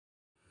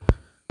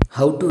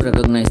How to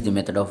recognize the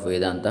method of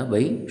Vedanta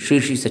by Sri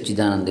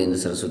SachchidAnandEndra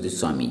Saraswatee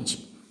SwAmeeji,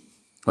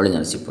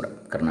 HoLenaraseepura,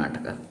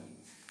 Karnataka,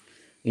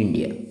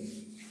 India.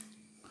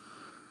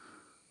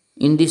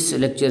 In this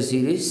lecture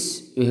series,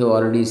 we have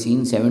already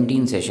seen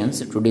 17 sessions.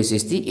 Today's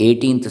is the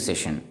 18th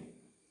session.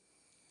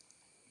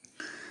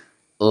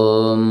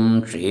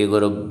 Om Shri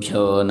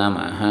Gurubhyo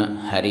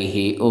Namaha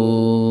Harihi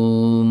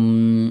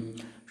Om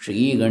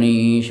Shri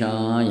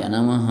Ganeshaya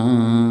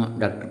Namaha.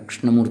 Dr.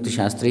 Krishnamurti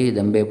Shastri,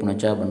 Dambe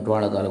Punacha,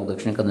 Bantwala Taluk,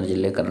 Dakshina Kannada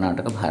Jille,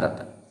 Karnataka,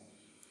 Bharata.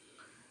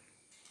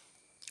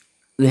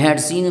 We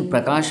had seen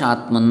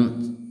PrakAsha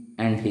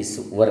and his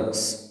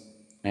works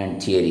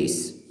and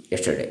theories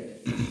yesterday.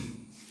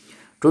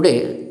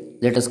 Today,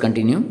 let us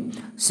continue.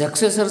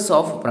 Successors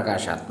of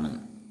PrakAsha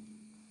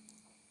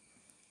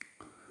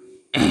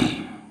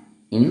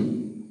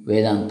in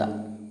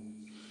Vedanta.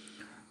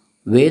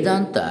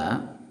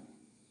 Vedanta,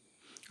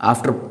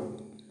 after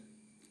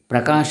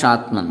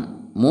PrakAsha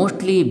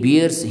mostly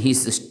bears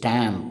his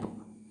stamp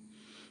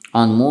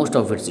on most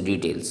of its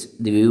details.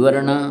 The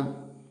Vivarana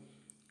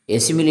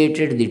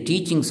assimilated the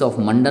teachings of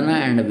Mandana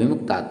and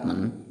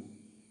Vimuktatman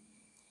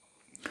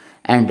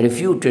and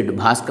refuted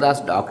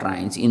Bhaskara's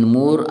doctrines in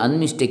more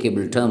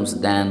unmistakable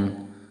terms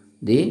than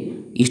the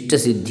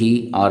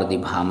Ishtasiddhi or the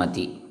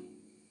Bhamati.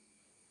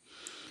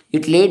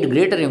 It laid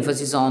greater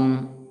emphasis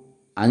on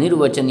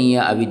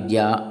Anirvachaniya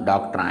Avidya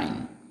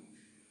doctrine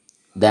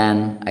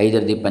than either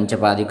the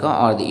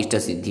Panchapadika or the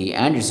Ishtasiddhi,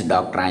 and its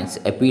doctrines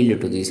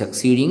appealed to the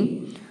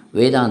succeeding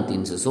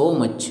Vedantins so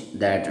much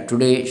that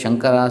today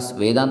Shankara's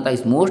Vedanta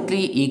is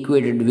mostly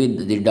equated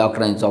with the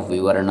doctrines of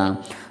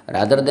Vivarana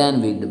rather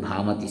than with the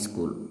Bhamati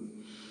school.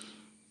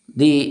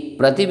 The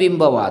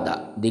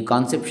Pratibhimbavada, the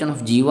conception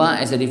of Jiva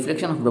as a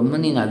reflection of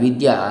Brahman in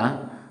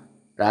Avidya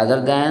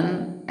rather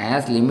than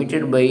as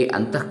limited by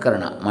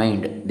Antahkarana,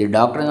 mind, the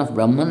doctrine of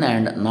Brahman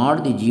and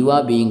not the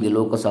Jiva being the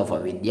locus of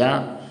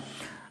Avidya,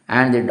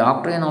 and the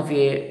doctrine of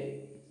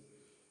a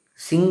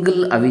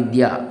single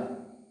Avidya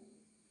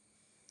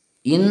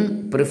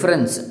in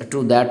preference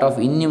to that of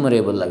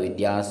innumerable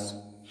Avidyas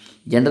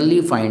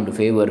generally find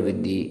favor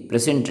with the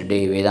present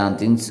day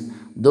Vedantins,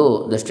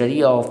 though the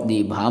study of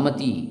the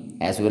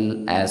Bhamati as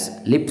well as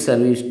lip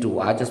service to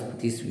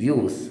Vachaspati's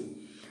views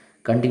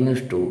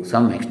continues to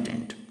some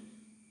extent.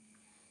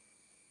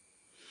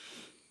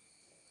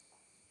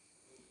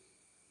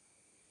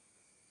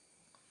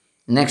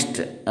 Next,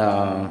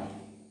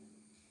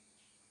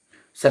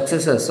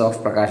 successors of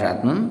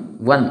PrakAsha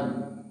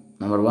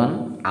number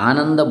one,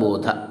 Ananda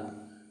Bodha.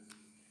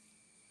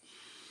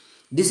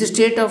 This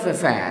state of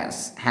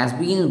affairs has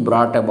been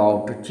brought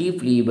about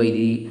chiefly by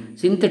the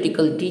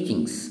synthetical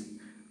teachings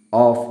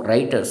of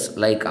writers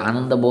like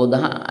Ananda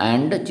Bodha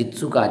and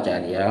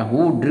Chitsukacharya,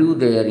 who drew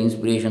their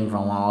inspiration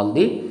from all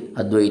the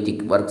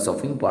Advaitic works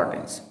of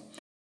importance.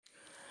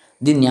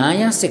 The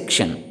Nyaya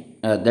section,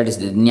 that is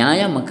the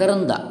Nyaya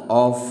Makaranda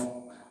of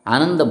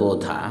Ananda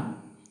Bodha,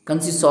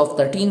 consists of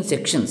 13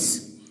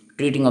 sections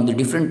treating of the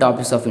different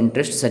topics of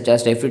interest, such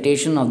as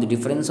refutation of the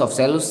difference of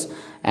selves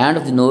and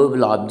of the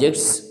knowable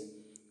objects,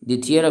 the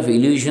theory of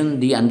illusion,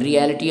 the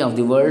unreality of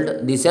the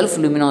world, the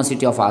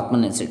self-luminosity of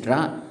Atman,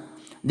 etc.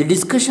 The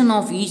discussion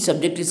of each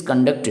subject is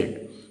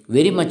conducted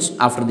very much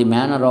after the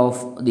manner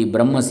of the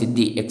Brahma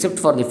Siddhi, except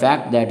for the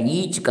fact that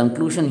each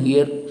conclusion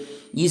here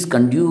is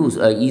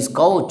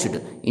couched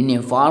in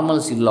a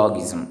formal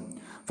syllogism.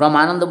 From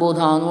Ananda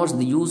Bodha onwards,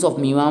 the use of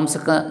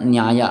Mimamsaka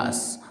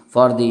Nyayas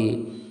for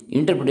the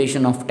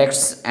interpretation of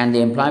texts and the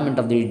employment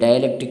of the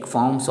dialectic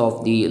forms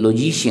of the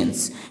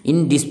logicians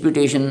in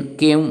disputation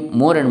came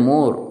more and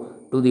more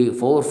to the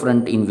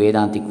forefront in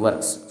Vedantic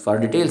works. For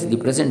details, the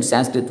present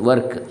Sanskrit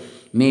work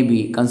may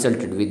be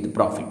consulted with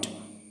profit.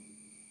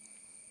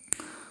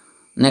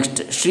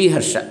 Next, Sri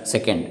Harsha,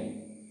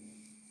 second,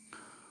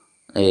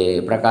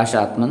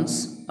 PrakAsha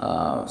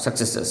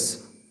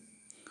successors.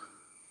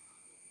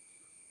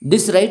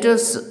 This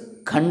writer's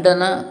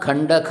Khandana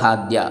Khanda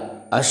Khadya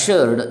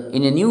ushered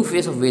in a new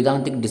phase of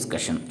Vedantic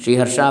discussion. Sri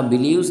Harsha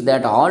believes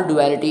that all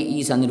duality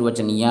is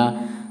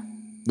anirvachaniya,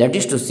 that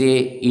is to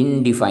say,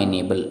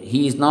 indefinable.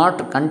 He is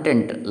not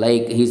content,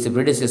 like his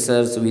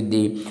predecessors, with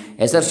the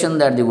assertion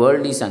that the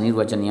world is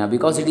anirvachaniya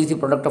because it is the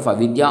product of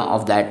avidya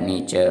of that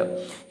nature.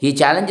 He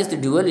challenges the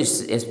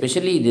dualists,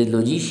 especially the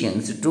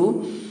logicians,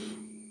 to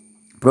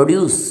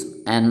produce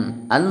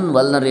an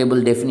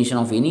unvulnerable definition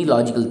of any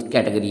logical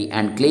category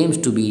and claims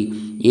to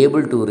be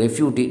able to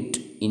refute it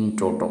in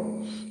toto.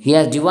 He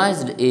has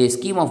devised a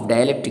scheme of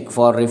dialectic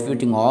for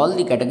refuting all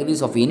the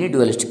categories of any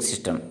dualistic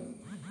system.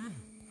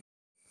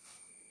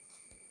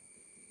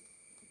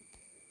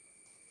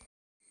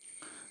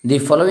 The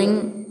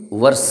following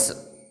verse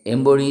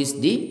embodies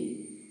the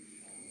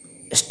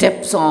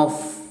steps of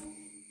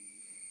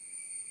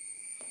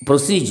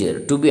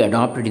procedure to be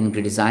adopted in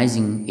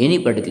criticizing any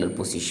particular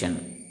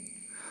position.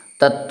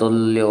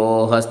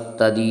 Tattulyo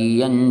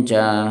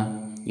hastadiyancha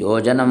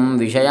yojanam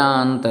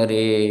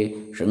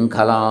vishayantare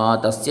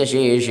shrinkhala tasya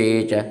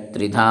sheshe cha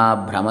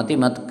tridha bhramati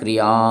mat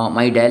kriya.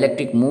 My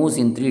dialectic moves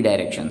in three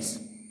directions.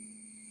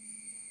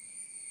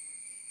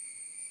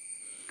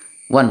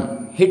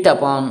 One, hit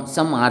upon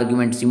some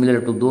argument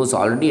similar to those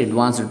already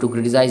advanced to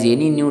criticize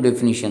any new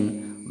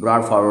definition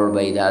brought forward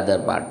by the other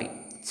party.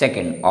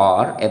 Second,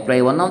 or apply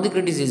one of the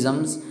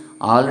criticisms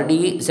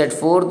already set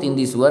forth in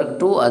this work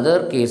to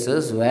other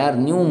cases where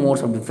new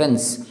modes of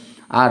defense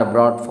are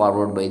brought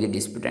forward by the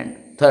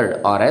disputant.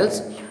 Third, or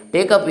else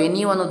take up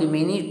any one of the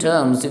many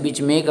terms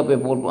which make up a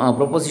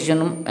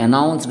proposition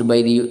announced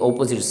by the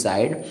opposite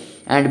side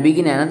and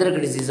begin another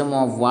criticism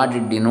of what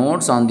it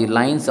denotes on the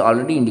lines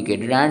already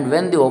indicated. And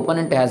when the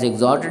opponent has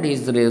exhausted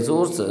his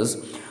resources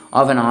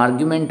of an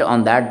argument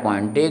on that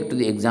point, take to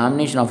the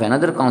examination of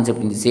another concept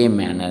in the same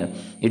manner.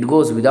 It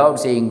goes without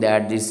saying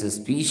that this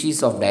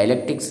species of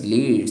dialectics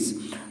leads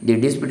the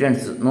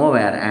disputants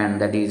nowhere, and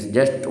that is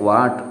just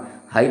what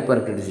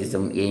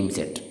hypercriticism aims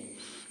at.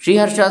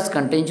 Sriharsha's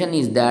contention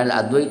is that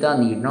Advaita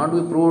need not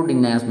be proved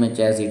inasmuch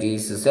as it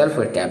is self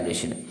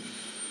established.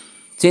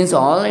 Since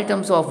all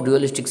items of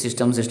dualistic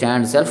systems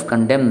stand self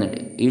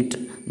condemned,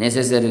 it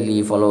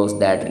necessarily follows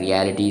that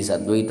reality is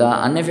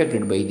Advaita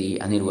unaffected by the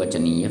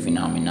Anirvachaniya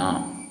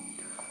phenomena.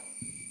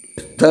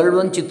 Third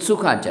one,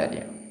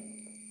 Chitsukacharya.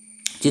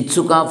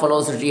 Chitsuka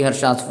follows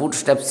Sriharsha's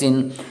footsteps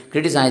in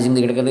criticizing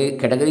the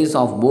categories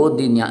of both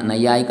the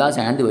Nayayikas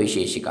and the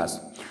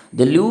Vaisheshikas.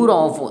 The lure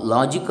of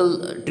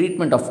logical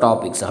treatment of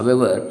topics,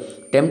 however,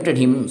 tempted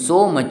him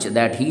so much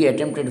that he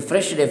attempted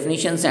fresh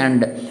definitions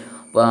and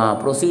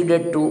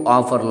proceeded to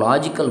offer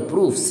logical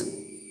proofs,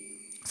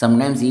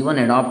 sometimes even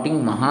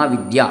adopting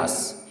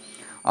Mahavidyas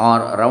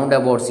or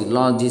roundabout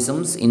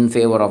syllogisms in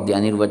favor of the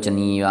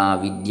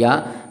Anirvachaniya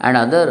Vidya and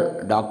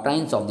other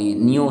doctrines of the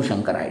Neo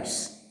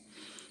Shankarites.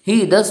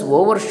 He thus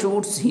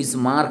overshoots his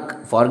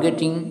mark,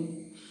 forgetting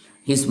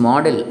his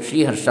model,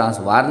 Sriharsha's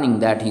warning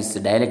that his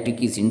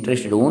dialectic is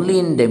interested only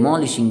in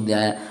demolishing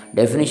the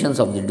definitions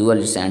of the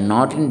dualists and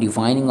not in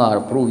defining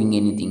or proving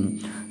anything,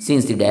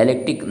 since the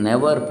dialectic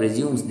never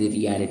presumes the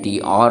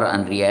reality or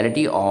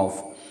unreality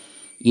of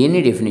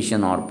any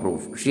definition or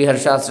proof.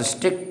 Sriharsha's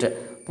strict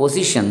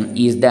position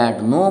is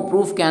that no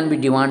proof can be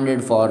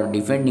demanded for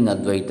defending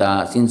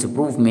Advaita, since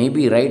proof may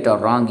be right or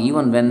wrong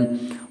even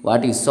when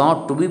what is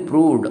sought to be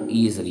proved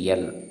is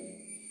real.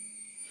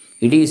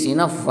 It is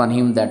enough for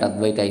him that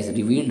Advaita is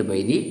revealed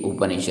by the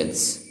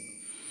Upanishads.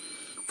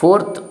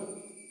 Fourth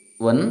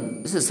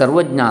one is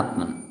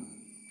Sarvajñatman.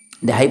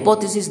 The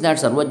hypothesis that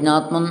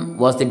Sarvajñatman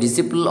was the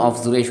disciple of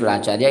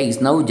Sureshwaracharya is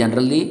now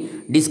generally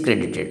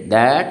discredited.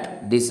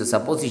 That this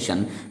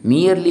supposition,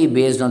 merely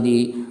based on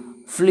the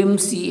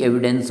flimsy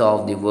evidence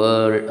of the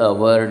word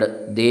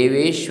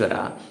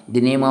Deveshwara, the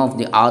name of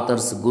the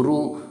author's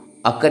guru,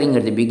 occurring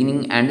at the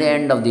beginning and the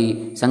end of the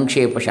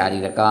Sankshepa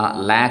Shariraka,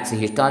 lacks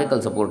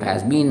historical support,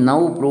 has been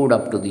now proved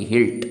up to the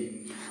hilt.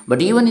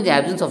 But even in the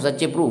absence of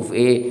such a proof,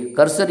 a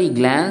cursory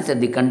glance at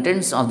the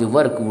contents of the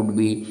work would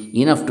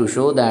be enough to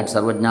show that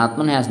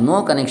Sarvajñatman has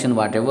no connection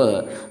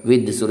whatever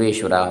with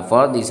Sureshwara,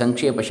 for the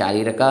Sankshepa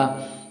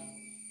Shariraka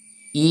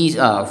is,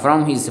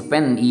 from his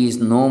pen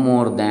is no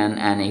more than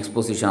an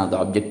exposition of the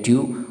objective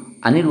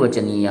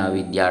Anirvachaniya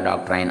Vidya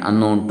doctrine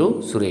unknown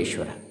to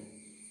Sureshwara.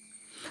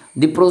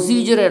 The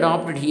procedure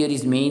adopted here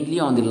is mainly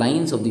on the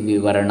lines of the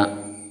Vivarana.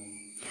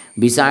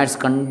 Besides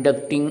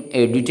conducting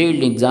a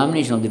detailed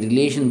examination of the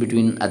relation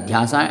between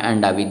Adhyasa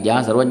and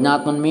Avidya,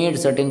 Sarvajñatman made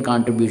certain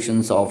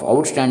contributions of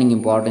outstanding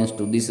importance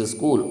to this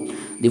school.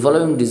 The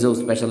following deserve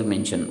special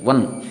mention.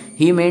 1.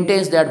 He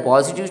maintains that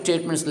positive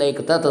statements like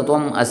Tat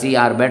Tvam Asi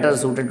are better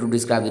suited to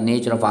describe the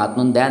nature of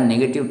Atman than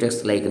negative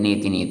texts like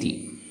Neti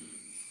Neti.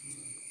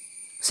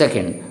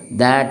 Second,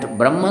 that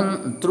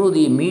Brahman through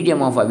the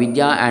medium of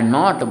Avidya and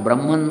not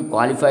Brahman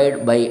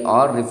qualified by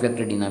or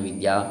reflected in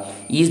Avidya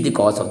is the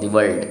cause of the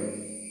world.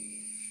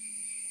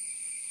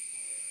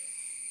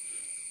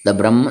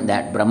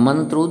 That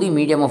Brahman through the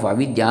medium of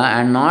Avidya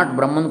and not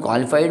Brahman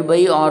qualified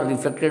by or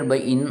reflected by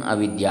in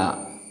Avidya,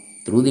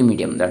 through the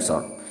medium, that's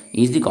all,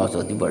 is the cause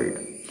of the world.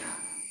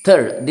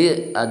 Third,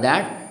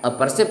 that a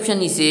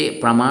perception is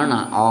a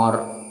pramana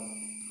or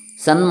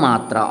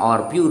sanmatra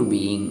or pure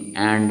being,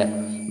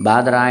 and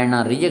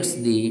Badarayana rejects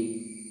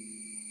the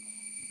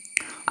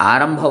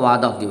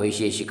Arambhavada of the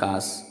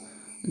Vaisheshikas,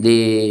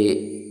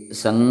 the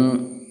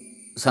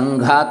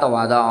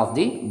Sanghatavada of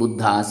the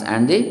Buddhas,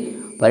 and the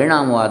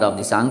Parinamavada of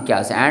the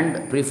Sankyas,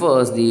 and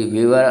prefers the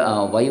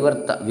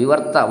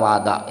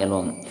Vivartavada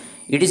alone.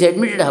 It is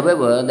admitted,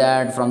 however,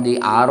 that from the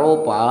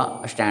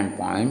Aropa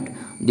standpoint,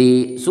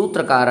 the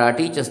Sutrakara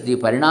teaches the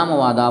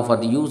Parinamavada for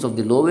the use of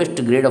the lowest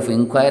grade of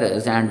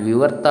inquirers and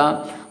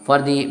Vivarta for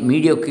the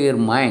mediocre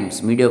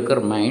minds,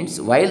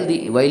 while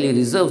he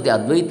reserves the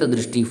Advaita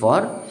Drishti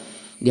for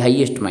the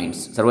highest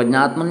minds.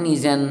 Sarvajñatman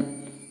is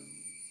an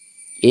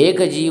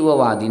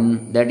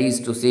Ekajivavadin, that is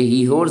to say,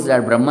 he holds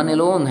that Brahman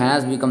alone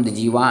has become the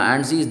Jiva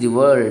and sees the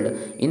world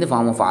in the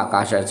form of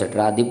Akasha,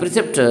 etc. The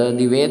preceptor,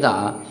 the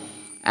Veda,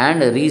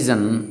 and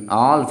reason,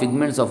 all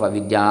figments of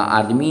Avidya,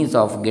 are the means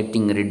of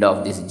getting rid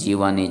of this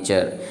Jiva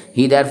nature.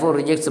 He therefore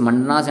rejects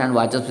Mandana's and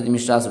Vachaspati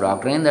Mishra's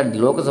doctrine that the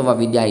locus of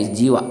Avidya is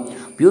Jiva.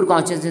 Pure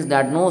consciousness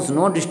that knows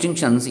no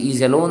distinctions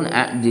is alone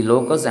the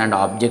locus and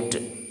object.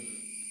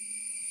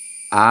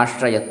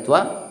 ಆಶ್ರಯತ್ವ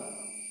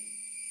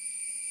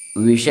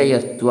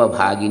ವಿಷಯತ್ವ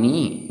Bhagini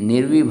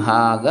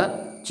ನಿರ್ವಿಭಾಗ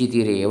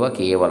ಚಿತಿರೇವ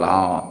ಕೇವಲ.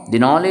 The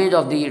knowledge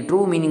of the true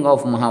meaning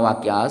of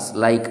ಮಹಾವಾಕ್ಯಾಸ್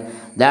like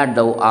that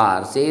thou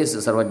art, says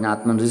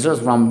Sarvajñatman,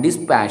 results from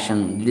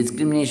dispassion, the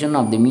discrimination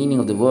of the meaning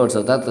of the words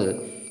tat,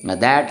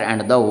 that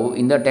and thou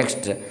in the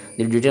text,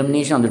 the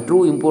determination of the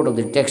true import of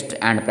the text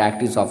and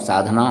practice of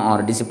sadhana or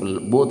disciple,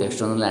 both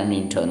external and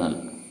internal.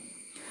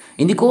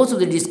 In the course of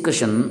the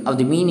discussion of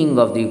the meaning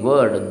of the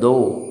word thou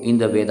in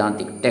the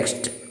Vedantic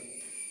text,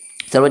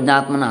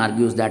 Sarvajñatman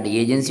argues that the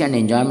agency and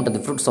enjoyment of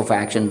the fruits of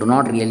action do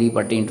not really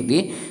pertain to the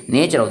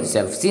nature of the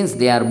self, since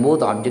they are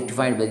both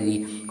objectified by the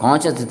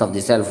consciousness of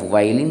the self,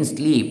 while in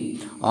sleep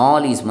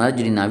all is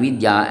merged in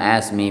avidya,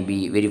 as may be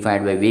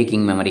verified by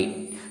waking memory.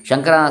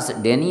 Shankara's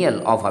denial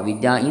of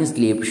avidya in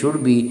sleep should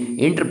be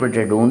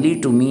interpreted only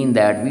to mean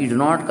that we do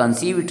not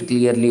conceive it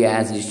clearly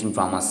as distinct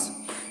from us.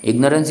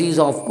 Ignorance is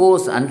of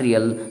course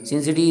unreal,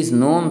 since it is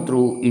known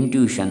through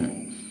intuition.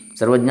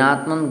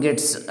 Sarvajñatman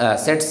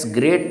sets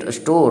great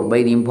store by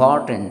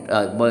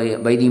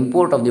by the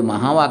import of the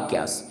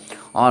Mahavakyas,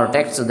 or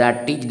texts that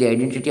teach the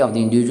identity of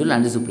the individual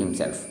and the Supreme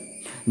Self.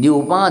 The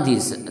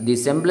Upadhis, the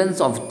semblance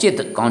of Chit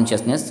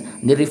consciousness,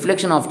 the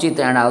reflection of Chit,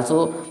 and also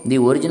the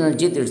original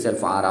Chit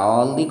itself are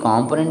all the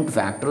component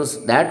factors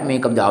that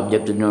make up the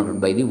object denoted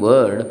by the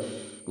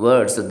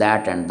words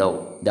that and thou.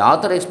 The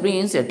author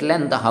explains at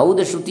length how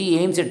the Shruti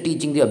aims at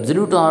teaching the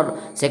absolute or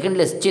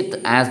secondless Chit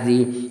as the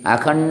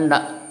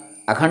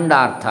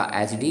Akhandartha,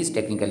 as it is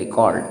technically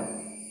called.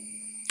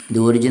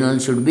 The original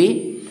should be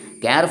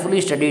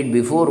carefully studied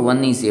before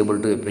one is able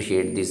to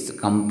appreciate this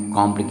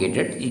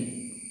complicated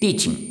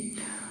teaching.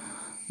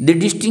 The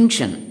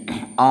distinction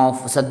of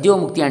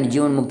Sadyomukti and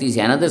Jivanmukti is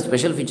another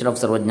special feature of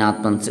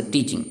Sarvajñatman's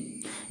teaching.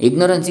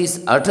 Ignorance is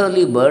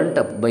utterly burnt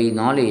up by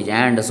knowledge,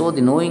 and so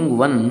the knowing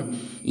one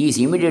is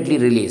immediately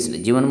released.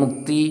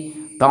 Jivanmukti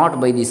taught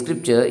by the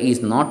scripture is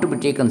not to be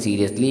taken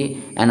seriously.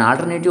 An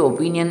alternative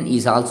opinion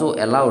is also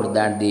allowed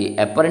that the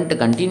apparent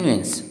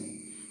continuance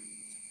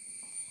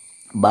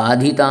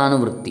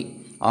badhitanuvritti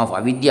of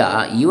avidya,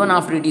 even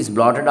after it is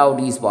blotted out,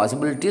 is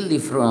possible till the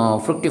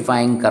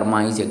fructifying karma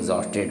is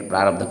exhausted,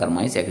 prarabdha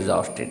karma is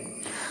exhausted.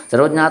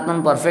 Sarvajñatman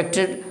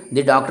perfected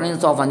the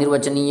doctrines of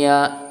anirvachaniya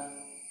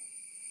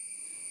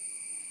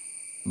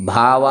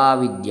bhava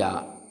vidya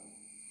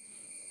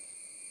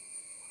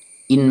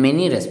in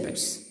many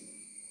respects.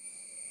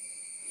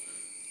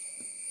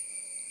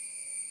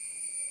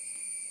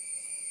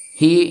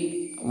 He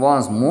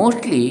was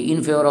mostly in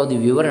favor of the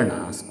Vivarana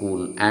school,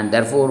 and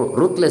therefore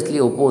ruthlessly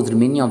opposed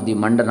many of the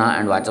Mandana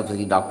and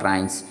Vachapati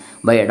doctrines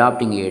by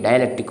adopting a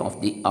dialectic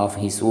of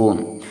his own.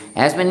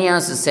 As many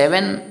as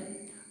 7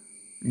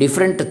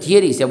 different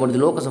theories about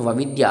the locus of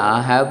avidya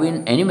have been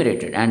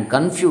enumerated and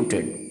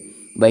confuted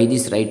by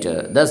this writer,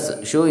 thus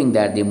showing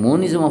that the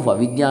monism of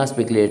avidya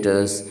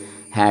speculators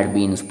had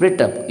been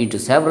split up into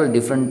several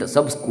different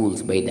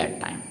sub-schools by that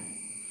time.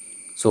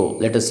 So,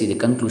 let us see the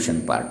conclusion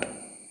part.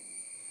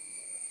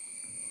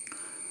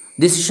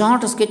 This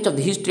short sketch of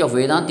the history of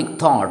Vedantic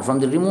thought from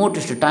the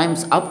remotest times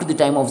up to the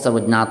time of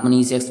Sarvajñatman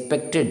is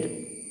expected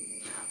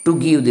to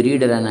give the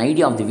reader an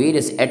idea of the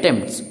various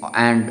attempts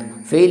and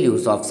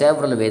failures of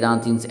several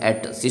Vedantins at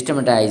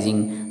systematizing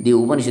the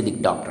Upanishadic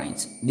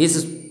doctrines. This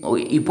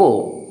epoch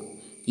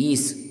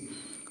is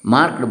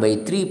marked by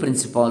 3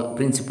 principal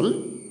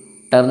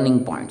turning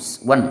points.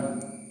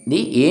 1.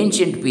 The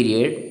ancient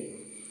period,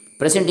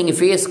 presenting a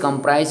phase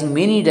comprising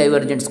many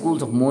divergent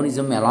schools of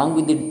monism, along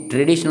with the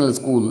traditional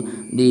school,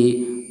 the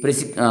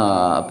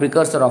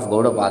precursor of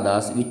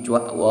Gaudapadas, which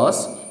was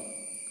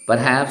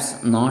perhaps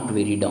not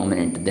very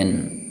dominant then.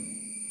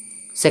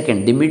 Second,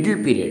 the middle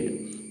period,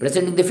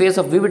 presenting the phase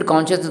of vivid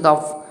consciousness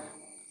of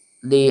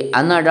the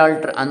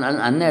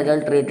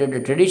unadulterated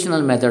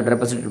traditional method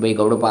represented by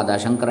Gaudapada,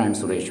 Shankara, and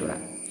Sureshwara.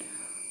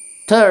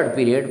 Third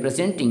period,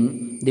 presenting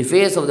the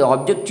face of the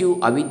objective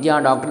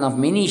avidya doctrine of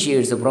many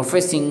shades,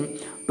 professing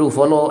to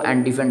follow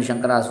and defend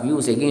Shankara's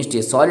views against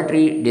a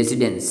solitary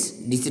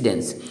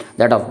dissidence,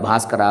 that of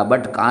Bhaskara,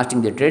 but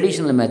casting the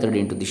traditional method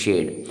into the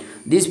shade.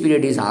 This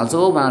period is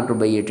also marked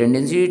by a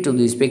tendency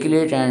to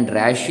speculate and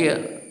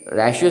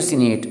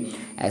ratiocinate,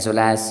 as well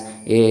as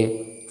a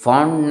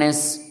fondness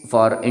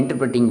for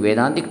interpreting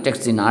Vedantic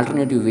texts in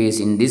alternative ways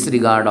in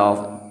disregard of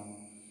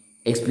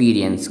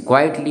experience,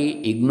 quietly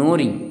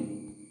ignoring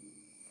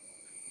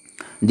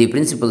the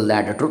principle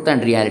that truth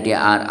and reality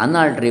are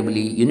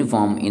unalterably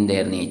uniform in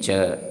their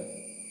nature.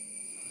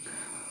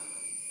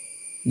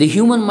 The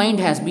human mind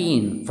has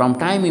been, from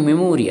time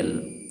immemorial,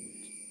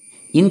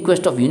 in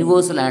quest of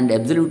universal and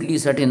absolutely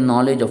certain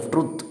knowledge of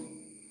truth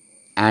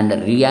and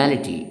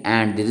reality,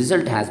 and the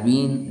result has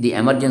been the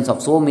emergence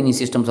of so many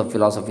systems of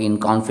philosophy in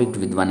conflict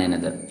with one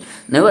another.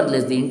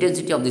 Nevertheless, the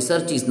intensity of the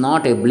search is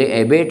not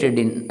abated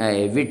in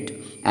a whit,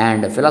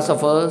 and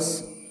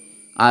philosophers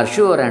are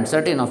sure and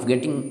certain of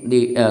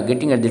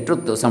getting at the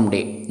truth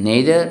someday.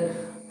 Neither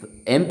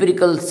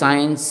empirical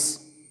science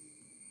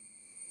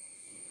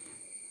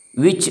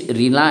which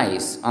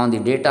relies on the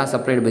data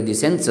supplied by the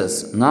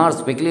senses, nor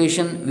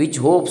speculation, which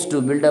hopes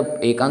to build up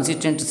a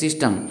consistent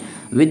system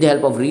with the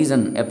help of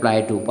reason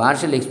applied to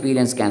partial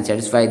experience, can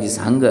satisfy this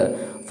hunger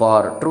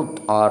for truth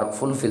or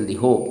fulfill the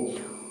hope,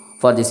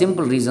 for the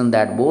simple reason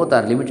that both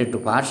are limited to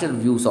partial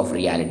views of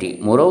reality.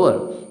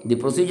 Moreover, the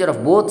procedure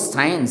of both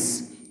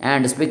science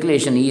and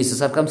speculation is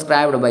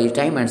circumscribed by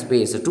time and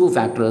space, two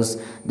factors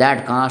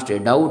that cast a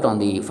doubt on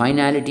the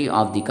finality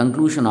of the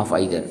conclusion of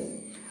either.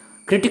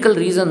 Critical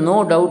reason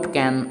no doubt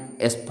can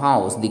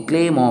espouse the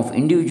claim of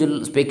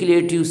individual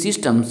speculative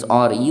systems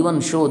or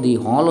even show the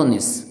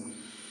hollowness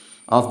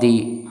of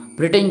the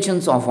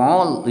pretensions of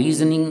all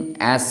reasoning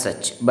as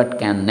such, but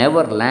can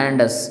never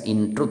land us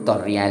in truth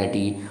or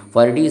reality,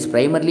 for it is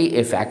primarily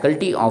a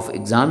faculty of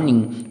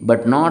examining,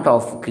 but not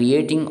of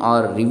creating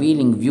or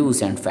revealing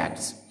views and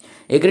facts.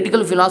 A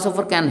critical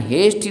philosopher can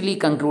hastily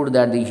conclude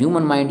that the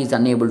human mind is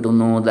unable to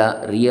know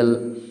the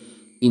real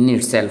in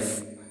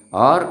itself,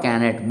 or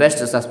can at best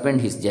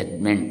suspend his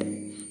judgment.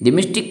 The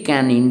mystic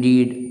can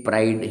indeed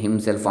pride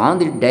himself on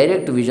the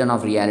direct vision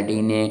of reality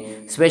in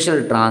a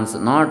special trance,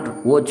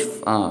 not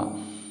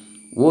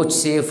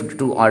vouchsafed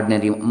to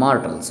ordinary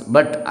mortals,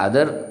 but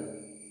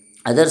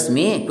others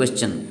may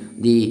question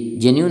the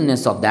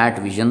genuineness of that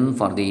vision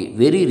for the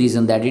very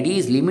reason that it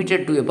is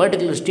limited to a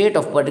particular state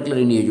of particular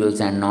individuals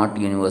and not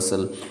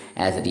universal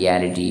as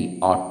reality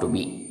ought to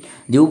be.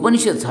 The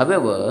Upanishads,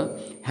 however,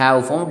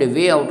 have found a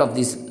way out of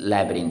this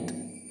labyrinth.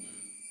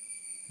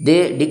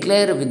 They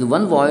declare with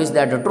one voice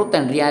that the truth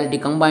and reality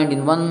combined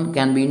in one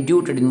can be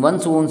intuited in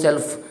one's own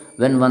self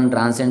when one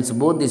transcends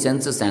both the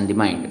senses and the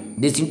mind.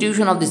 This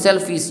intuition of the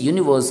self is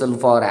universal,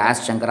 for,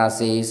 as Shankara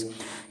says,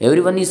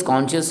 everyone is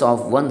conscious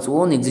of one's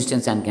own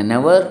existence and can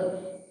never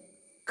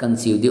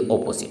conceive the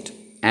opposite.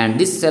 And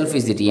this self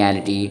is the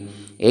reality.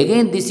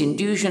 Again, this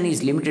intuition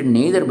is limited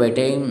neither by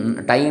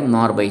time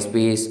nor by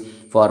space,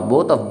 for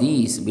both of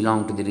these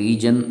belong to the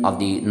region of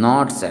the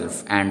not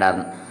self and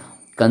are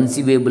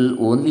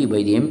conceivable only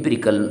by the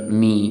empirical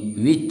me,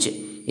 which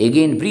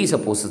again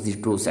presupposes the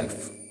true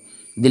self.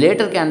 The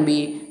latter can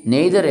be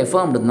neither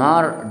affirmed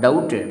nor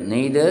doubted,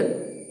 neither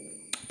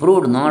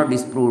proved nor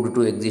disproved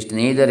to exist,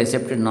 neither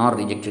accepted nor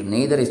rejected,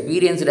 neither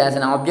experienced as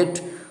an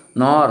object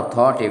nor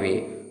thought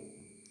away,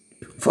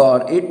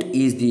 for it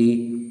is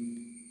the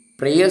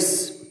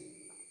praise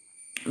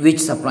which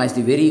supplies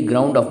the very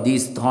ground of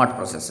these thought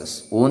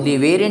processes. Only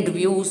variant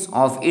views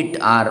of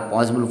it are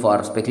possible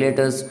for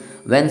speculators,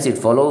 whence it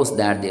follows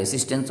that the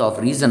assistance of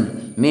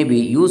reason may be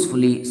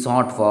usefully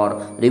sought for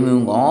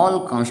removing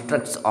all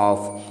constructs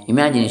of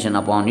imagination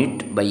upon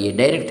it by a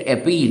direct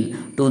appeal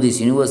to this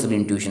universal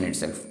intuition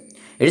itself.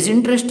 It is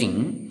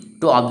interesting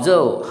to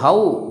observe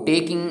how,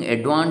 taking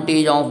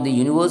advantage of the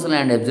universal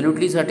and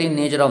absolutely certain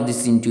nature of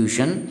this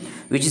intuition,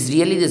 which is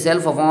really the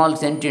self of all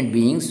sentient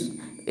beings,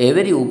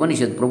 every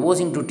Upanishad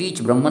proposing to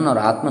teach Brahman or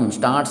Atman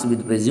starts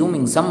with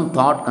presuming some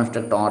thought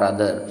construct or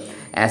other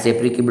as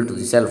applicable to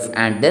the self,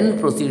 and then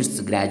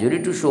proceeds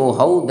gradually to show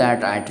how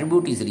that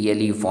attribute is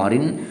really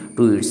foreign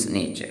to its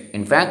nature.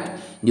 In fact,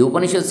 the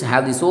Upanishads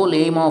have the sole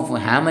aim of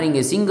hammering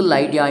a single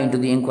idea into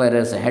the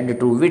inquirer's head,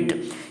 to wit,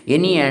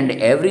 any and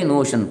every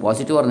notion,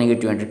 positive or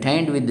negative,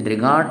 entertained with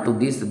regard to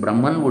this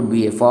Brahman would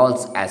be a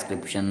false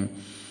ascription,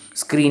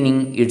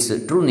 screening its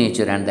true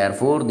nature, and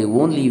therefore the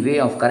only way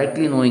of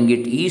correctly knowing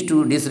it is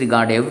to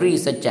disregard every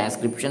such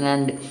ascription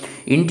and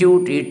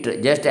intuit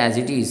it just as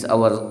it is,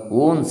 our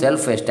own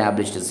self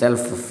established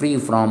self, free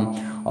from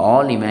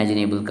all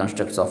imaginable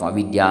constructs of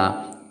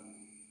avidya,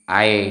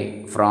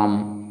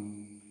 from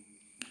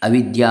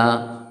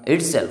avidya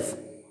itself,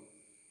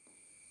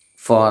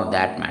 for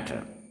that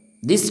matter.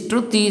 This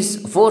truth is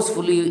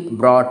forcefully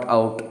brought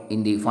out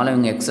in the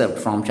following excerpt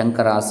from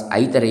Shankara's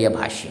Aitareya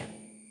Bhashya.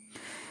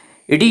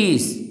 It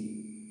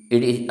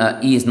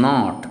is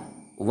not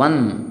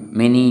one,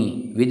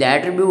 many, with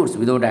attributes,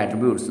 without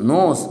attributes,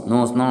 knows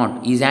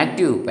not, is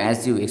active,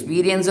 passive,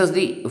 experiences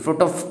the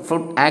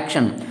fruit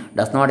action,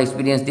 does not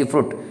experience the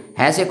fruit,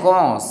 has a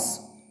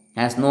cause,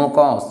 has no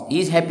cause,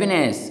 is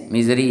happiness,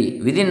 misery,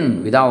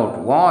 within,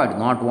 without, void,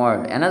 not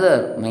void,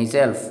 another,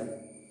 myself,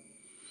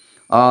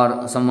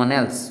 or someone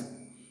else.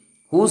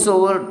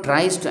 Whosoever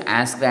tries to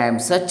ascribe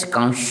such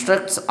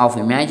constructs of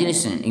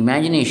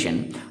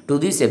imagination to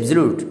this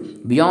absolute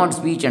beyond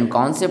speech and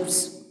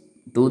concepts,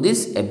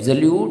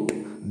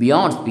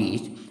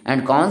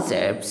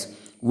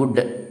 would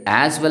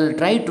as well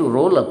try to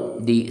roll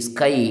up the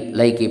sky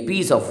like a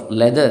piece of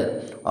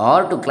leather,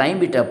 or to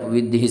climb it up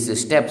with his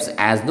steps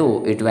as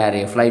though it were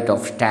a flight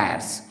of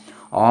stairs,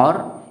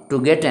 or to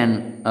get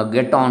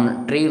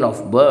on trail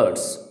of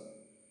birds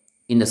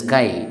in the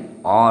sky,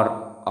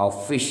 or of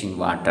fish in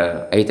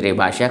water. Aitareya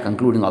Bhashya,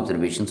 concluding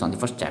observations on the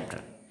first chapter.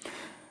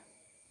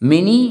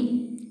 Many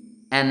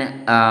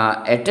an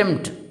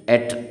attempt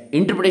at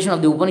interpretation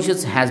of the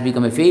Upanishads has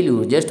become a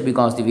failure just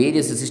because the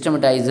various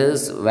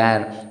systematizers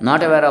were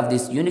not aware of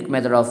this unique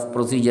method of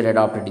procedure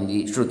adopted in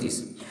the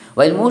Shrutis.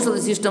 While most of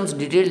the systems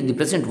detailed in the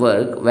present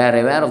work were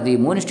aware of the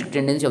monistic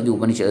tendency of the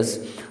Upanishads,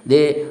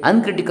 they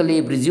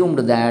uncritically presumed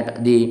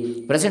that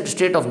the present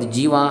state of the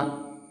jiva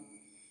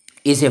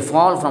is a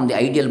fall from the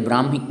ideal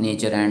Brahmic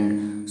nature,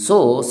 and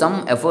so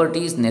some effort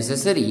is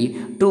necessary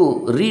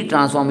to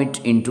retransform it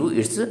into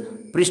its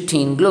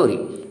pristine glory.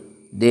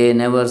 They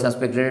never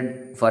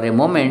suspected for a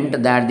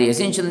moment that the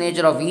essential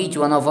nature of each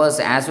one of us,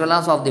 as well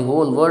as of the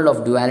whole world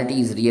of duality,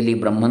 is really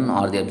Brahman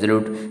or the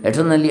Absolute,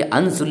 eternally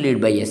unsullied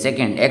by a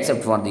second,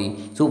 except for the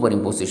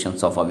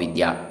superimpositions of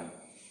avidya.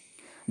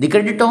 The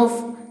credit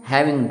of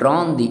having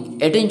drawn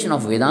the attention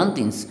of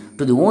Vedantins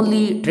to the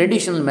only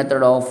traditional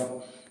method of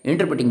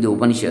interpreting the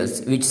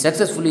Upanishads, which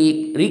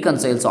successfully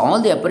reconciles all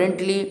the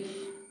apparently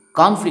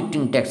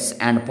conflicting texts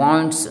and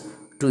points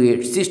to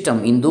a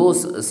system in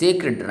those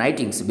sacred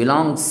writings,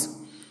 belongs,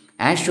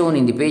 as shown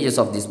in the pages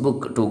of this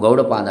book, to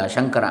Gaudapada,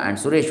 Shankara, and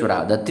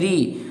Sureshwara, the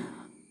three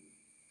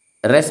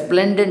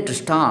resplendent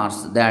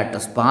stars that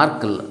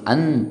sparkle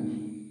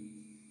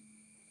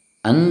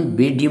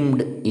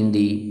unbedimmed in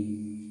the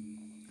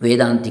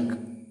Vedantic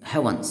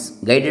heavens.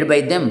 Guided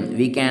by them,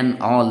 we can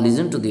all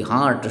listen to the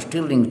heart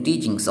stirring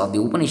teachings of the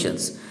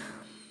Upanishads,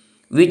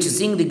 which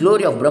sing the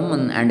glory of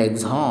Brahman and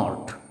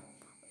exhort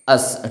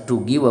us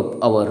to give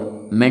up our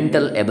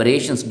mental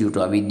aberrations due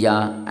to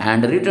avidya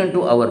and return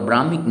to our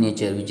Brahmic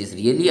nature, which is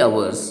really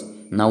ours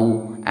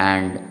now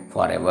and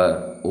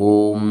forever.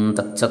 Om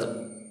Tat Sat.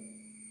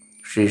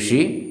 Shri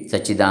Shri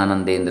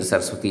Sachchidanandendra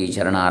Saraswatee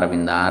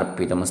Charanaaravinda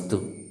Arpitamastu.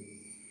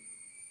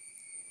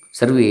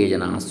 सर्वे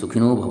जनाः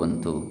सुखिनो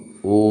भवन्तु।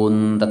 ओं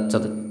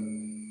तत्सत्।